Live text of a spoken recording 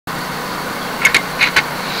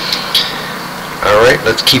Alright,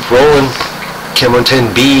 let's keep rolling. Chem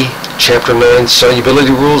 110B, Chapter 9,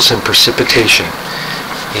 Solubility Rules and Precipitation.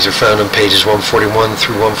 These are found on pages 141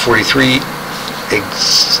 through 143,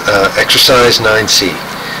 Exercise 9C.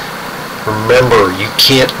 Remember, you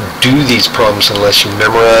can't do these problems unless you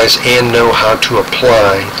memorize and know how to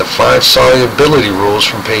apply the 5 solubility rules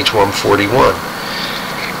from page 141.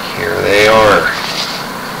 Here they are.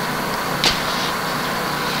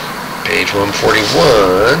 Page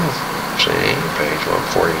 141. See, page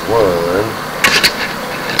 141.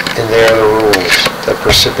 And there are the rules, the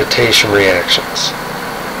precipitation reactions.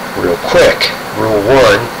 Real quick, Rule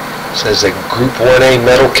 1 says that group 1A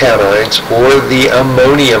metal cations or the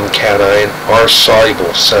ammonium cation are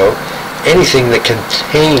soluble. So anything that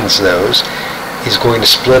contains those is going to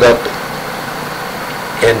split up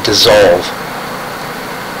and dissolve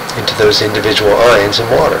into those individual ions in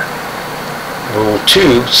water. Rule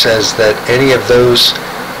 2 says that any of those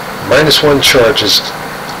 -1 charges,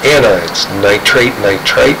 anions, nitrate,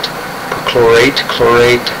 nitrite, perchlorate,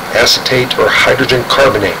 chlorate, acetate, or hydrogen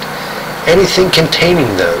carbonate, anything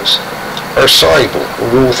containing those are soluble.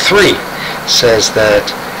 Rule 3 says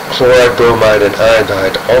that chloride, bromide, and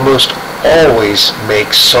iodide almost always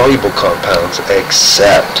make soluble compounds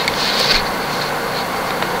except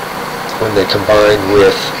when they combine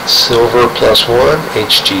with silver +1,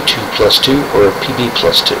 Hg2+2, or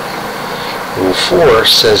Pb+2. Rule 4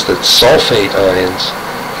 says that sulfate ions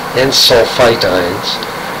and sulfite ions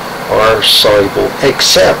are soluble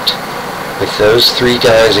except with those 3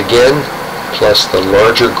 guys again, plus the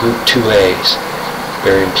larger group 2A's,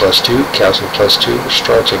 barium +2, calcium +2, or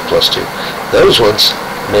strontium +2. Those ones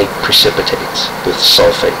make precipitates with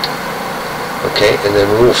sulfate. Okay, and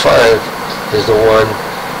then Rule 5 is the one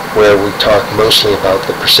where we talk mostly about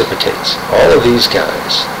the precipitates. All of these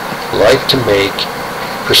guys like to make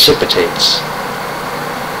precipitates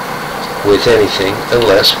with anything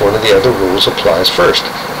unless one of the other rules applies first.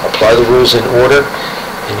 Apply the rules in order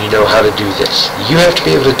and you know how to do this. You have to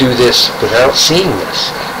be able to do this without seeing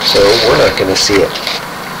this, so we're not going to see it.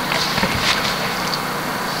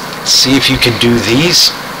 See if you can do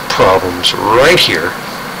these problems right here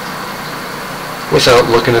without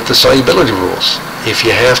looking at the solubility rules. If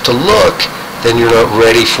you have to look, then you're not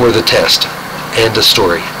ready for the test. End of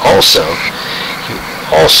story. Also, you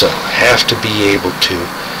also have to be able to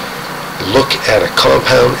look at a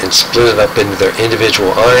compound and split it up into their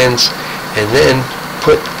individual ions, and then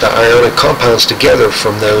put the ionic compounds together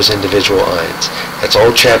from those individual ions. That's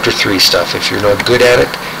all Chapter 3 stuff. If you're not good at it,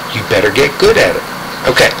 you better get good at it.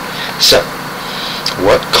 Okay, so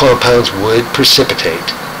what compounds would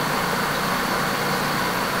precipitate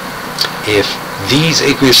if these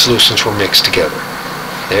aqueous solutions were mixed together?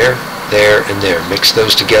 There, and there. Mix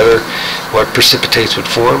those together. What precipitates would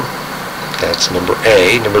form? That's number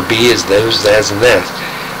A. Number B is those, that's, and that.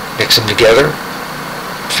 Mix them together.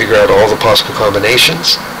 Figure out all the possible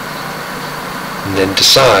combinations. And then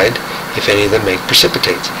decide if any of them make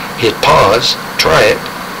precipitates. Hit pause, try it,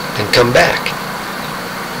 then come back.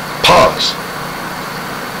 Pause.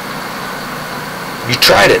 You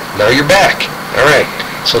tried it. Now you're back. Alright,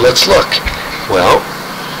 so let's look. Well,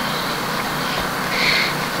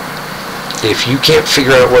 if you can't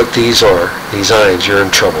figure out what these are, these ions, you're in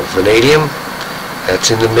trouble. Vanadium, that's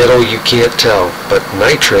in the middle, you can't tell, but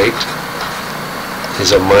nitrate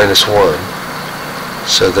is a -1,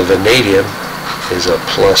 so the vanadium is a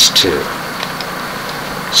 +2.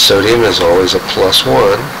 Sodium is always a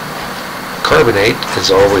 +1. Carbonate is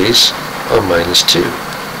always a -2.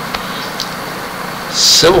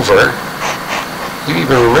 Silver, you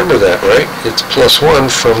even remember that, right? It's +1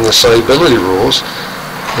 from the solubility rules.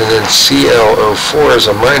 And then ClO4 is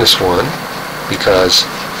a -1 because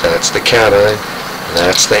that's the cation,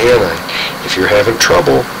 that's the anion. If you're having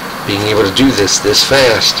trouble being able to do this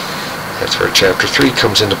fast, that's where Chapter 3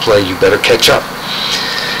 comes into play. You better catch up.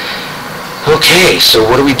 Okay, so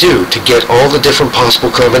what do? To get all the different possible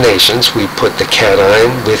combinations, we put the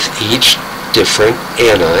cation with each different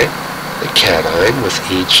anion, the cation with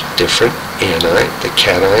each different anion, the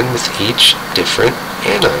cation with each different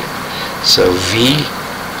anion. So V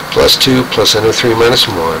 +2 plus NO3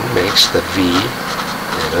 -1 makes the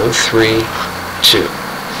VNO3 2.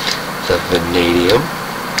 The vanadium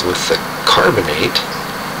with the carbonate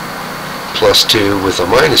 +2 with a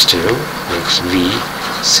 -2 makes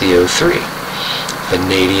VCO3.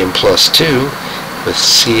 Vanadium +2 with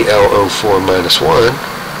ClO4 -1,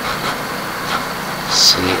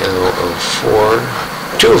 ClO4,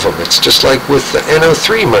 2 of them. It's just like with the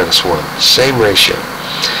NO3 -1, same ratio.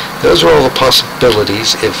 Those are all the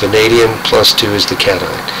possibilities if vanadium +2 is the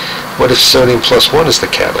cation. What if sodium +1 is the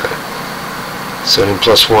cation? Sodium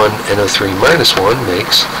plus 1, NO3 minus 1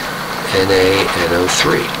 makes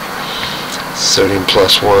NaNO3. Sodium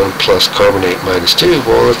plus 1 plus carbonate minus 2,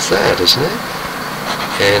 well, it's that, isn't it?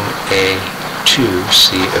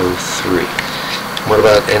 Na2CO3. What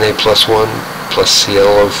about Na plus 1 plus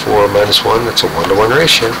ClO4 minus 1? That's a 1-to-1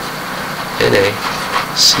 ratio.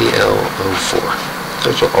 NaClO4.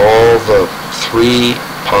 Those are all the 3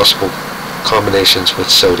 possible combinations with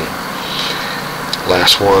sodium.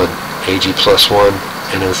 Last one, Ag plus 1,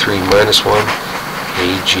 NO3 minus 1,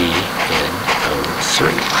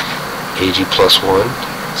 AgNO3. Ag plus 1,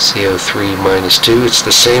 CO3 minus 2. It's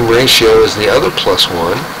the same ratio as the other plus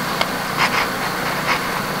 1.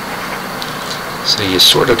 So you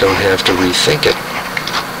sort of don't have to rethink it.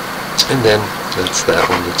 And then that's that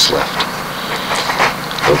one that's left.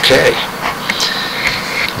 Okay.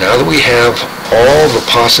 Now that we have all the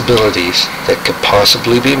possibilities that could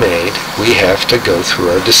possibly be made, we have to go through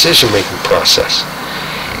our decision-making process.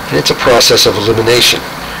 And it's a process of elimination.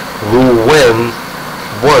 Rule 1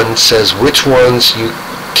 says which ones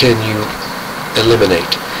can you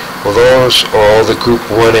eliminate. Well, those are all the group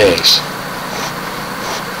 1A's.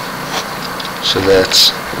 So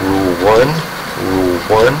that's Rule 1, Rule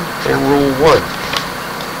 1, and Rule 1.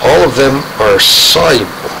 All of them are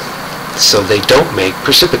soluble, so they don't make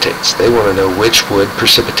precipitates. They want to know which would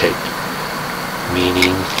precipitate,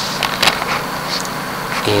 meaning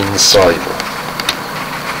insoluble.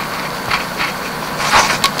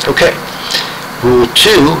 Okay. Rule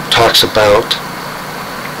 2 talks about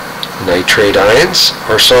nitrate ions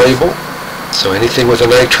are soluble, so anything with a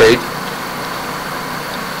nitrate,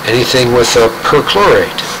 anything with a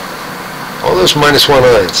perchlorate, all those -1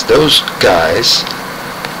 ions, those guys,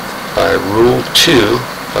 by Rule 2,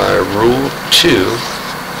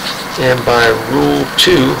 and by Rule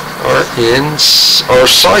 2 are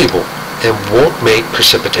soluble and won't make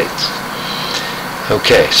precipitates.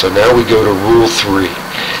 Okay, so now we go to Rule 3.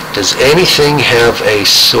 Does anything have a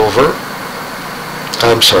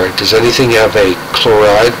does anything have a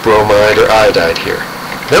chloride, bromide, or iodide here?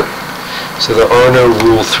 Nope. So there are no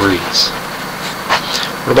Rule 3s.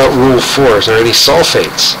 What about Rule 4? Is there any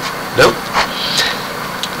sulfates? Nope.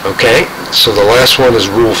 Okay, so the last one is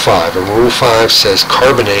Rule 5. And Rule 5 says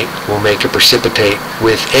carbonate will make a precipitate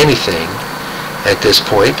with anything at this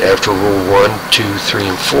point after Rule 1, 2, 3,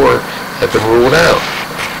 and 4 have been ruled out.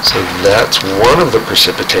 So that's one of the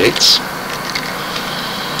precipitates.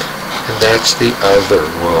 And that's the other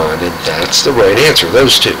one. And that's the right answer,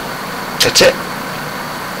 those two. That's it.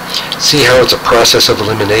 See how it's a process of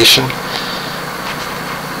elimination?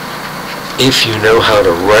 If you know how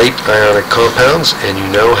to write ionic compounds and you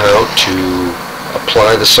know how to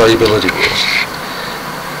apply the solubility rules.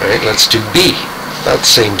 Alright, let's do B. About the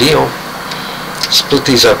same deal. Split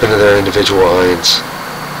these up into their individual ions.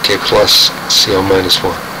 K plus, Cl minus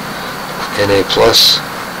 1. Na plus,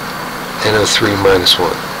 NO3 minus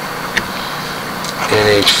 1.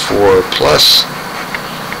 NH4 plus,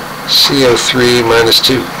 CO3 minus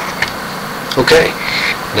 2. Okay,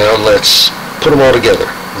 now let's put them all together.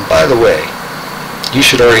 And by the way, you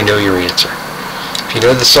should already know your answer. If you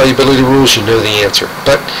know the solubility rules, you know the answer.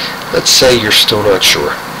 But let's say you're still not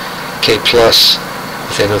sure. K plus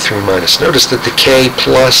with NO3 minus. Notice that the K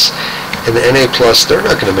plus and the Na plus, they're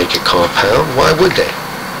not going to make a compound. Why would they?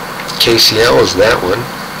 KCl is that one.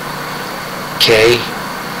 K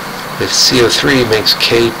with CO3 makes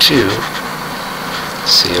K2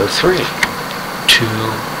 CO3. 2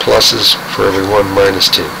 pluses for every 1 minus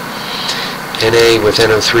 2. Na with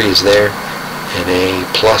NO3 is there. Na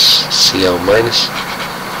plus, Cl minus,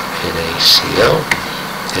 NaCl,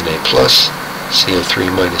 Na plus, CO3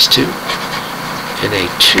 minus 2,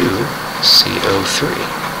 Na2, CO3.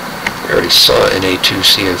 We already saw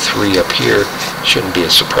Na2CO3 up here. Shouldn't be a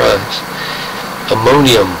surprise.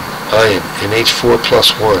 Ammonium ion, NH4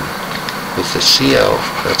 plus 1. With the Cl,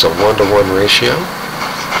 that's a 1-to-1 ratio.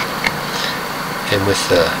 And with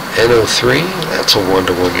the NO3, that's a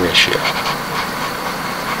 1-to-1 ratio.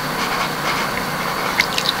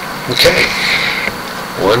 Okay.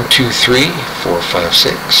 1, 2, 3, 4, 5,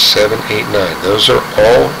 6, 7, 8, 9. Those are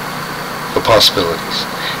all the possibilities.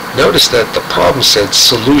 Notice that the problem said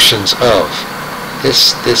solutions of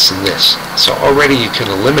this, this, and this. So already you can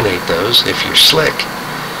eliminate those if you're slick.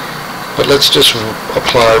 But let's just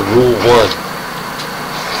apply Rule 1.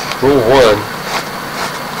 Rule 1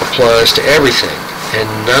 applies to everything,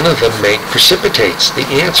 and none of them make precipitates. The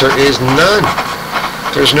answer is none.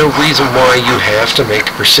 There's no reason why you have to make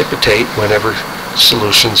a precipitate whenever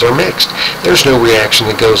solutions are mixed. There's no reaction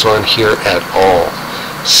that goes on here at all.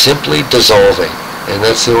 Simply dissolving. And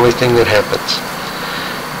that's the only thing that happens.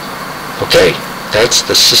 Okay, That's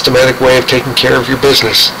the systematic way of taking care of your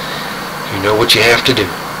business. You know what you have to do.